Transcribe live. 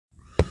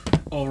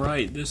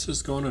Alright, this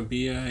is going to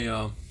be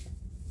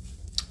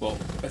well,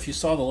 if you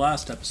saw the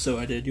last episode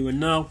I did, you would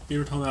know we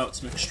were talking about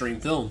some extreme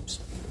films.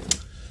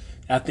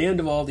 At the end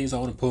of all these, I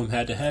want to put them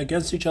head to head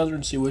against each other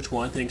and see which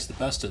one I think is the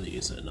best of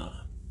these. And, I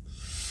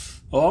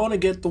want to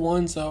get the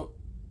ones out,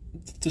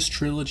 this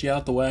trilogy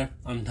out the way.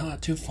 I'm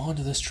not too fond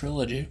of this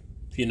trilogy,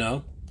 you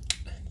know.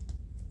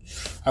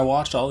 I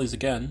watched all these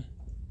again.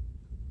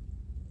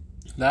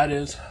 That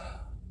is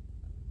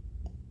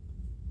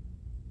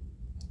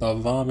the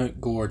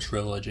Vomit Gore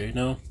trilogy.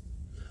 Now,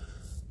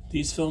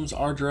 these films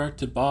are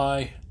directed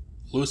by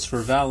Lucifer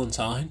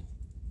Valentine,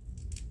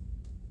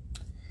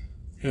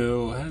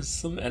 who has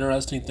some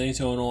interesting things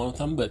going on with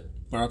him, but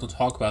we're not going to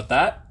talk about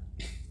that.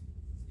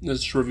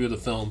 Let's just review the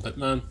film. But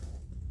man,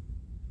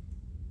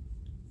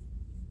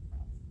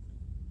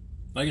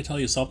 I can tell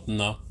you something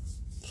though.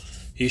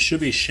 He should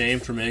be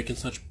shamed for making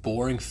such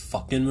boring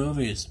fucking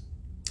movies.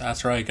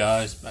 That's right,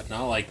 guys, but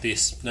not like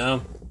these.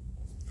 Now,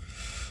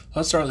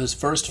 let's start with his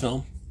first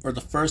film, or the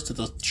first of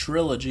the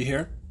trilogy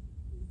here.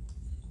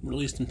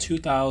 Released in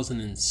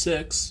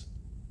 2006.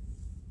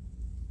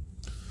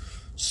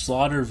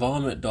 Slaughter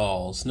Vomit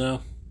Dolls.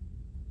 Now,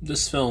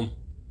 this film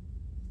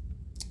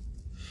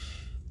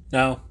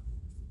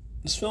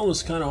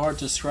is kind of hard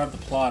to describe the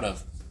plot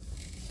of,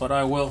 but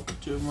I will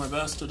do my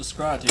best to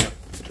describe to you.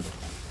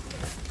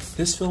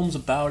 This film's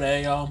about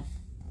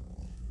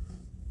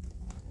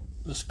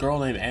this girl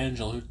named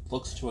Angel who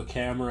looks into a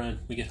camera and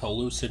we get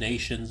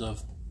hallucinations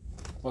of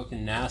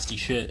fucking nasty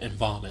shit and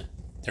vomit.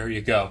 There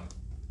you go.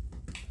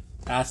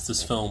 That's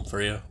this film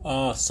for you.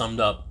 Summed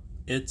up.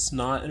 It's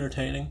not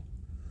entertaining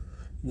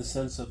in the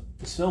sense of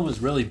this film is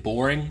really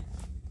boring.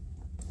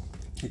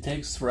 It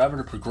takes forever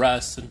to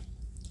progress, and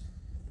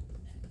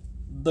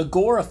the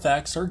gore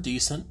effects are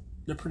decent.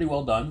 They're pretty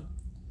well done.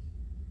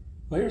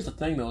 But here's the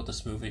thing though with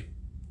this movie.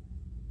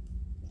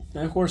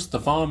 And of course the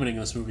vomiting in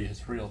this movie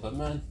is real, but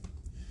man,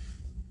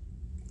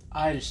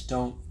 I just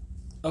don't...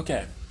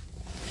 Okay.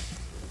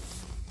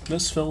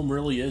 This film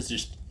really is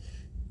just...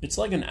 It's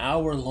like an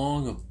hour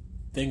long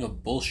thing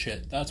of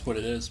bullshit. That's what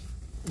it is.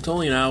 It's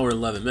only an hour and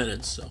 11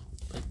 minutes, so...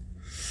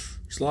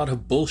 There's a lot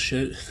of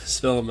bullshit in this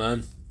film,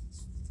 man.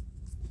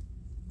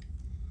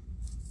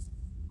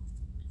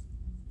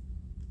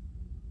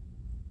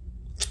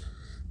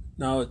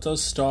 Now, it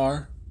does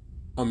star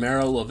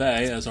Amara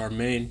LeVay as our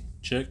main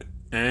chick,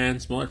 and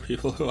some other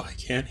people who I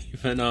can't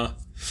even,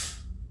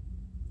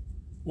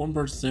 one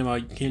person's name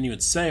I can't even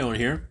say on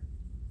here.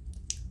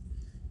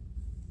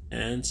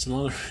 And some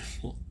other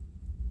people.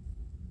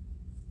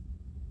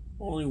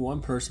 Only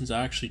one person's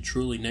actually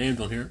truly named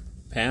on here.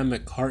 Pam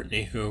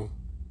McCartney, who...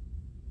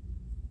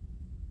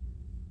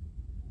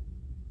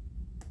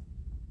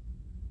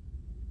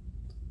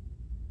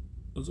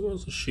 What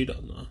else has she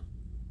done, though?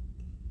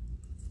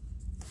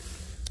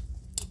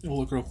 We'll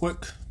look real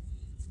quick.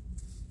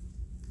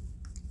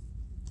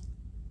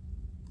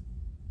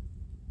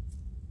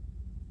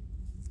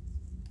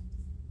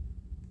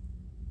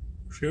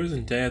 She was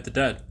in Day of the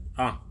Dead.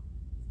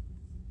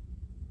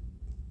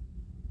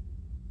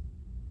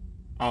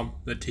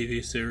 The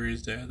TV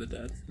series Day of the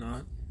Dead,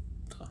 not...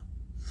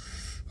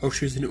 Oh,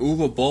 she was in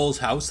Uwe Boll's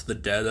House of the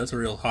Dead. That's a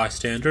real high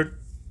standard.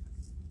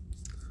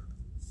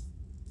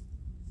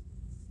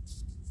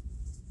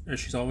 And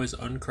she's always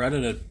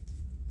uncredited.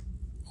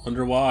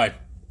 Wonder why.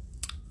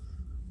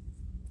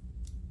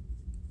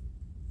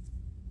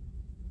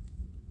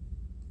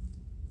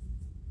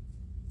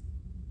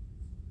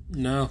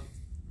 No.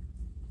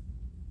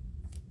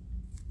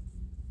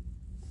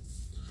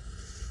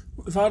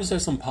 If I had to say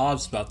some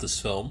positives about this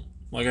film,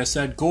 like I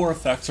said, gore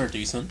effects are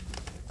decent.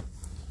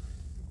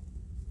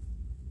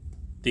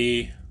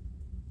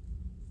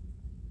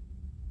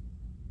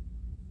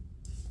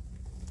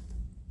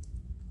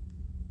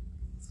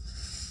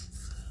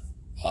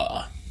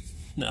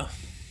 No.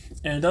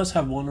 And it does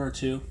have one or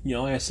two,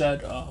 like I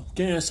said,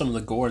 getting into some of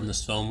the gore in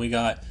this film, we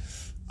got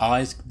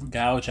eyes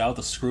gouge out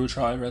with a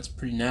screwdriver. That's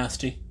pretty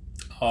nasty.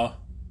 That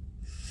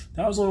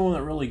was the only one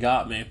that really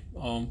got me.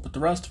 But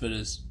the rest of it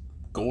is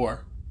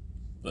gore.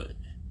 But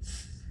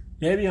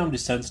maybe I'm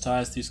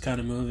desensitized to these kind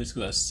of movies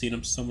because I've seen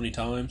them so many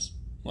times.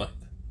 Like,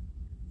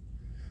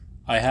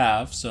 I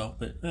have, so,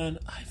 but man,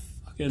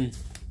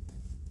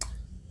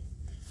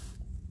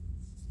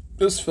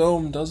 this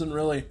film doesn't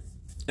really...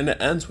 And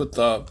it ends with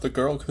the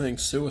girl committing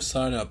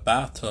suicide in a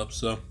bathtub,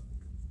 so...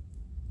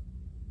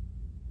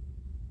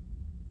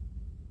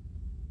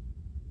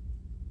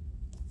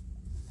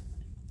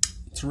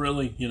 It's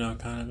really,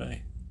 kind of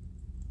a...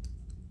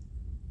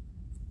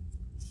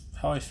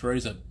 How I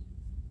phrase it?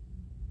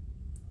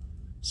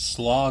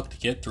 Slog to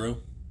get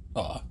through.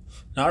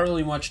 Not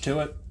really much to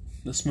it.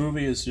 This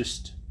movie is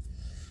just...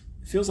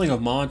 It feels like a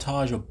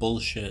montage of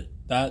bullshit.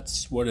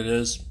 That's what it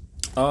is.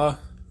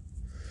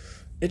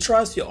 It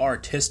tries to be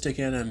artistic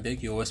and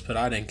ambiguous, but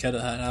I didn't get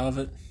that out of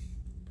it.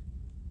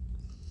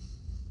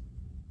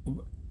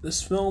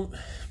 This film,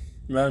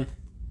 man...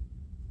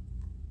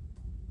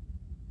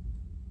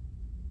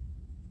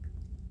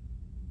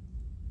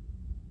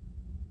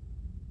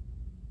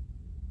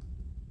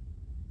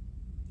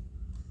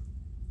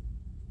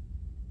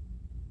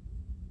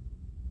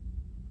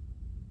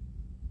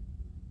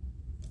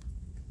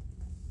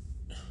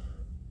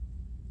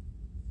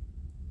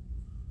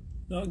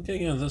 Now,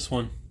 getting into this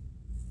one,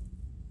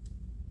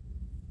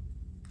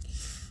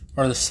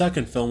 or the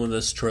second film of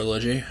this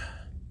trilogy,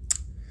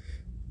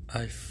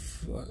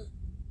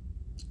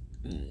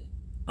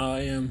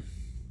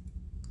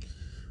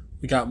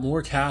 we got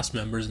more cast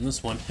members in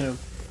this one too.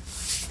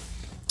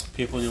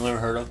 People you never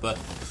heard of, but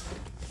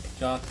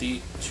got the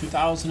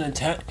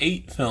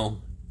 2008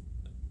 film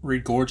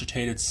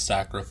Regurgitated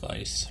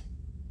Sacrifice.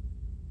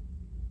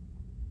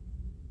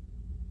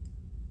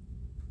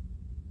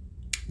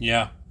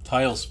 Yeah,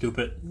 title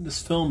stupid.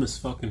 This film is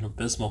fucking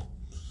abysmal.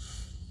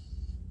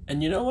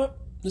 And you know what?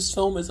 This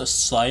film is a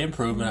slight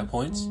improvement at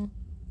points.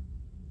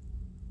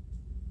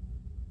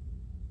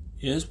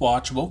 It is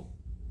watchable.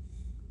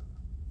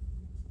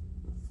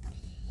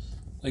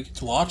 Like,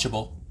 it's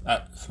watchable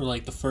for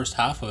like the first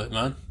half of it,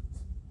 man.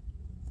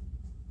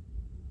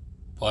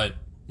 But,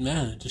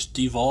 man, it just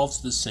devolves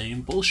to the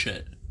same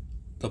bullshit.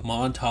 The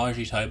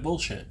montage-y type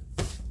bullshit.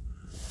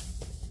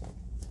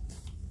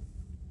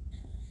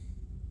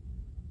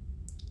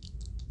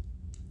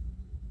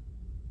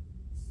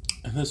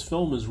 And this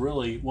film is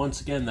really,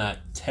 once again, that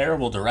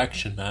terrible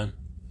direction, man.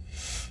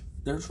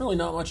 There's really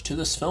not much to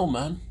this film,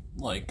 man.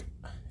 Like,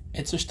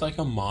 it's just like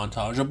a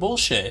montage of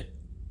bullshit.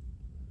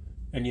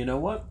 And you know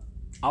what?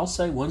 I'll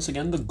say, once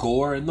again, the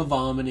gore and the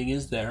vomiting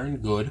is there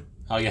and good,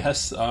 I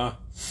guess.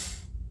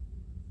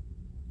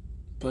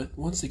 But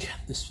once again,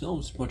 this film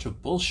is a bunch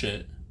of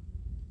bullshit.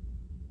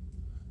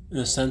 In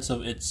the sense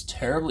of it's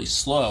terribly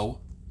slow.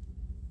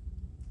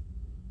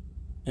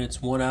 And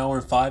it's 1 hour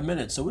and 5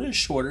 minutes. So it is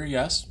shorter,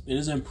 yes. It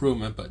is an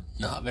improvement, but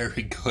not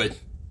very good.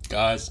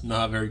 Guys,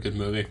 not a very good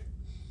movie.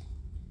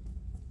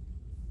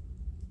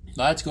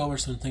 Let's go over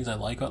some things I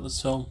like about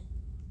this film.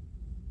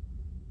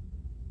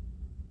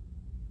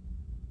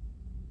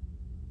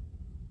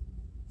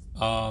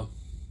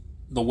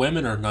 The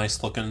women are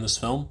nice looking in this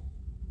film.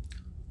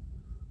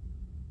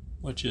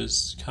 Which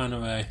is kind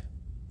of a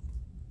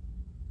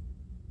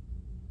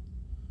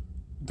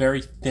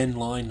very thin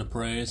line to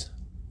praise.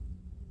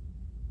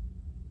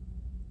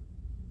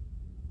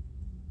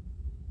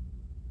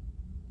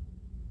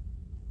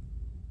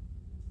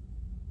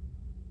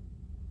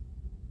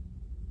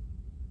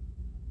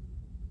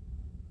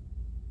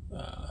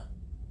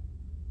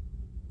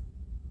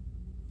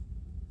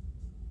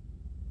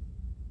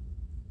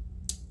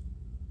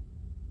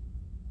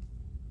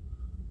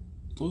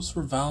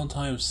 Lucifer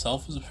Valentine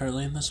himself is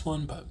apparently in this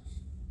one, but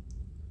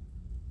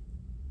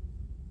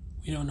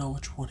we don't know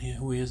which one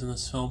who he is in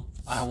this film.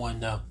 I don't want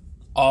to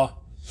know.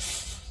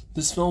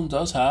 This film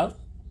does have,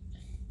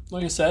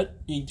 like I said,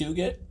 you do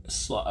get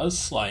a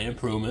slight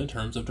improvement in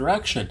terms of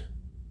direction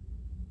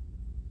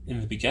in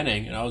the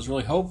beginning, and I was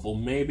really hopeful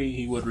maybe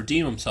he would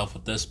redeem himself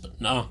with this,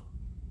 but no.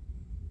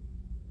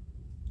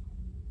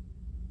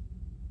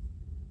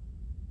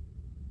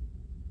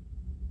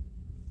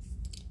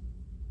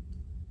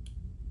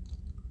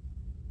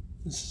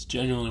 This is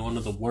genuinely one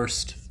of the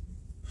worst.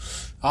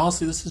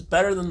 Honestly, this is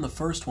better than the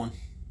first one.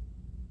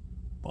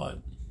 But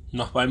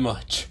not by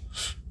much.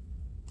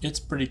 It's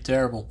pretty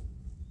terrible.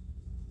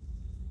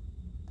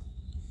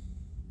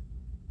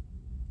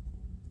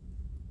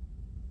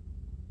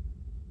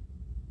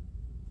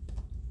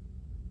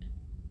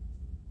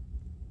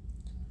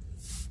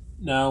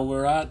 Now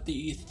we're at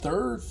the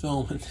third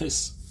film in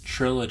this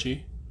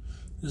trilogy.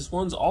 This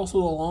one's also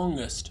the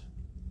longest.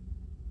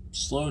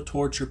 Slow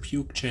Torture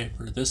Puke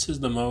Chamber. This is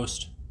the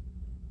most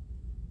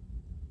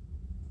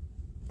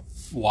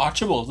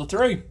watchable of the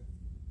three.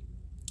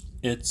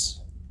 It's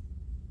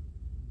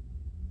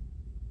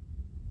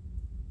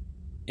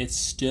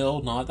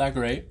still not that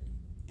great,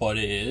 but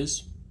it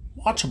is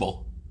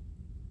watchable.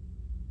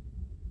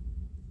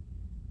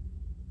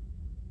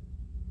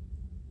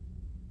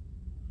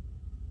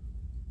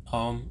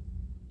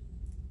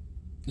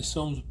 This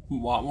film's a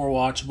lot more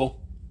watchable.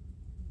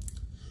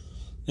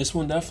 This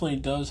one definitely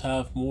does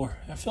have more.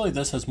 I feel like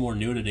this has more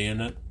nudity in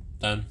it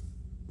than,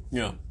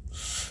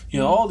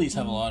 all these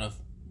have a lot of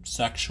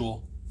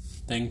sexual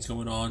things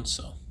going on,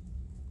 so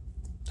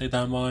take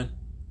that in mind.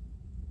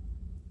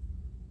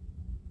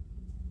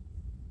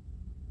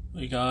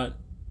 We got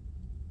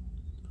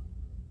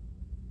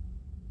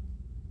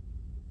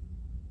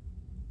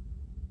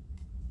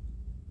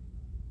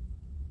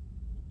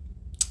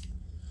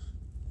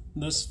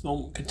this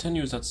film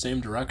continues that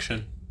same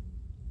direction,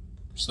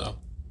 so.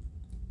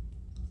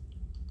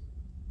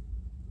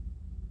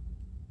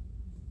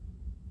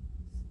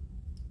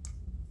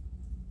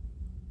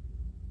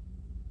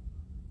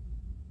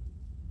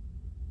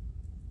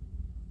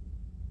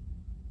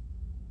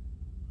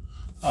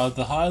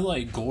 The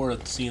highlight gore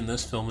seen in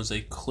this film is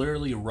a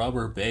clearly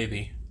rubber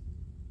baby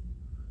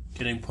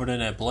getting put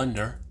in a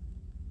blender.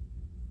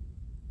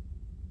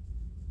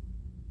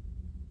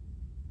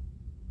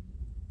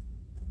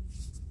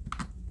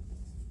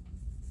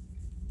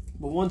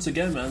 But once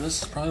again, man,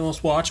 this is probably the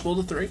most watchable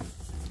of the three.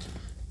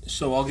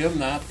 So I'll give them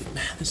that, but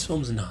man, this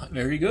film's not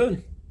very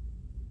good.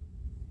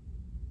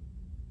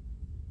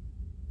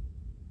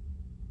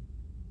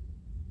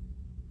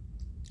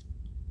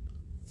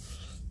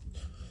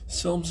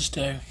 This film's just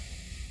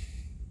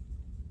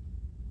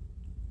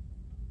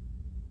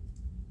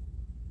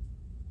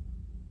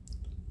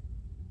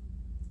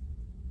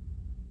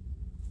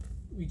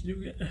We can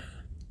do it.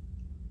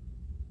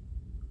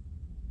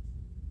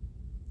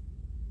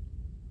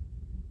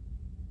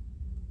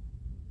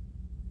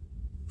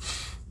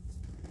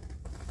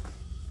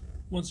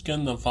 Once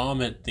again, the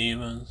vomit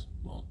demons.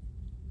 Well,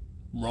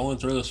 rolling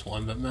through this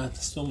one, but man,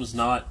 this film is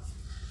not.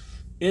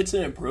 It's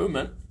an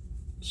improvement.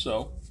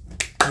 So,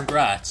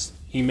 congrats.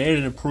 He made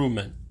an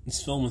improvement.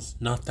 This film is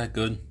not that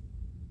good.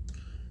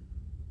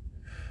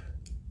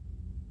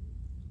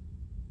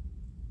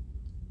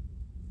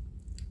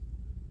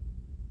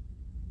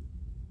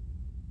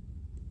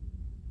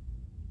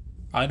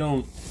 I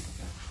know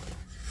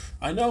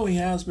he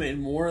has made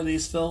more of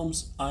these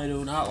films. I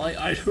do not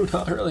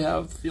really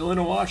have a feeling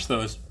to watch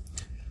those.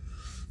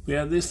 We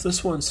have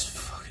this one's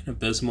fucking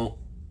abysmal.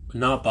 But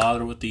not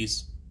bother with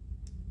these.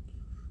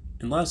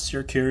 Unless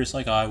you're curious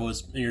like I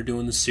was, and you're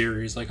doing the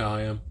series like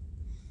I am.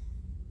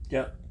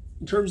 Yeah,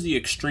 in terms of the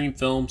extreme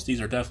films, these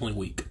are definitely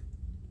weak.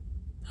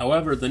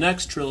 However, the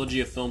next trilogy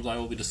of films I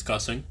will be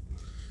discussing,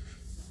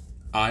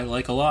 I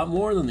like a lot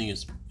more than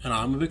these. And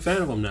I'm a big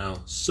fan of them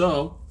now.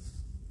 So,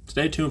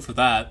 stay tuned for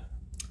that.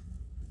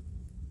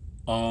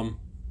 And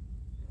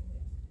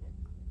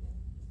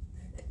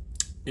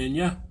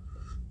yeah.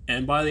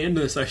 And by the end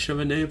of this, I should have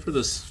a name for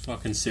this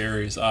fucking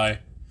series. I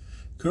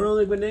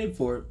currently have a name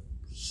for it.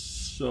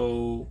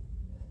 So,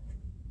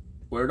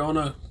 we're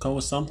gonna go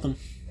with something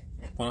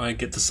when I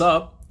get this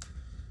up.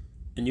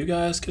 And you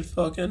guys could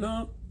fucking,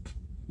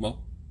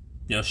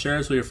 share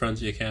this with your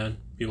friends if you can.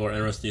 People are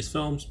interested in these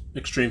films.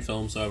 Extreme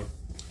films, however.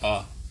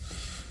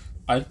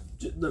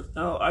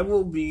 I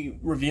will be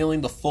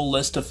revealing the full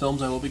list of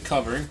films I will be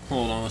covering.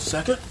 Hold on a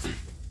second.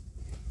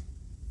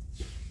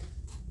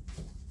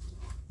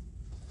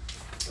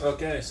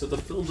 Okay, so the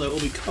films I will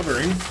be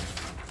covering.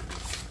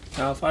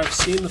 Now, if I've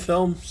seen the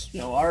films, I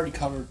already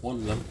covered one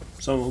of them,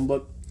 some of them,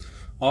 but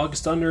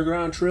August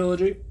Underground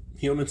Trilogy,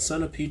 Human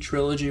Centipede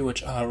Trilogy,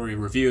 which I already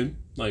reviewed,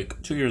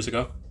 2 years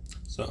ago.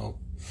 So,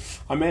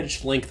 I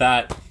managed to link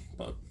that,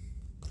 but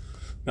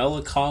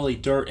Melancholy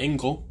Der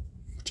Engel,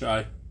 which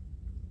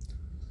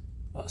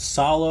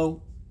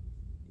Solo,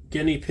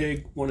 Guinea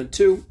Pig 1 and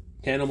 2,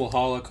 Cannibal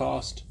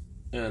Holocaust,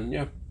 and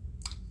yeah.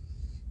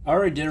 I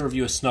already did a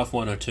review of Snuff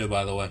 102,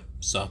 by the way,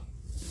 so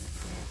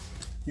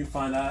you can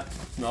find that,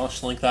 and I'll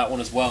just link that one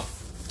as well.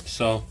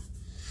 So,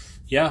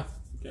 yeah,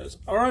 guys,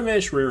 or I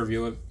managed to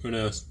re-review it, who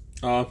knows,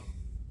 for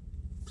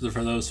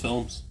those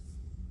films.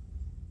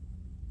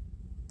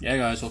 Yeah,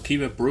 guys, we'll keep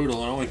it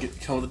brutal. I don't want to get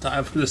killed the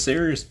time for the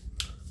series.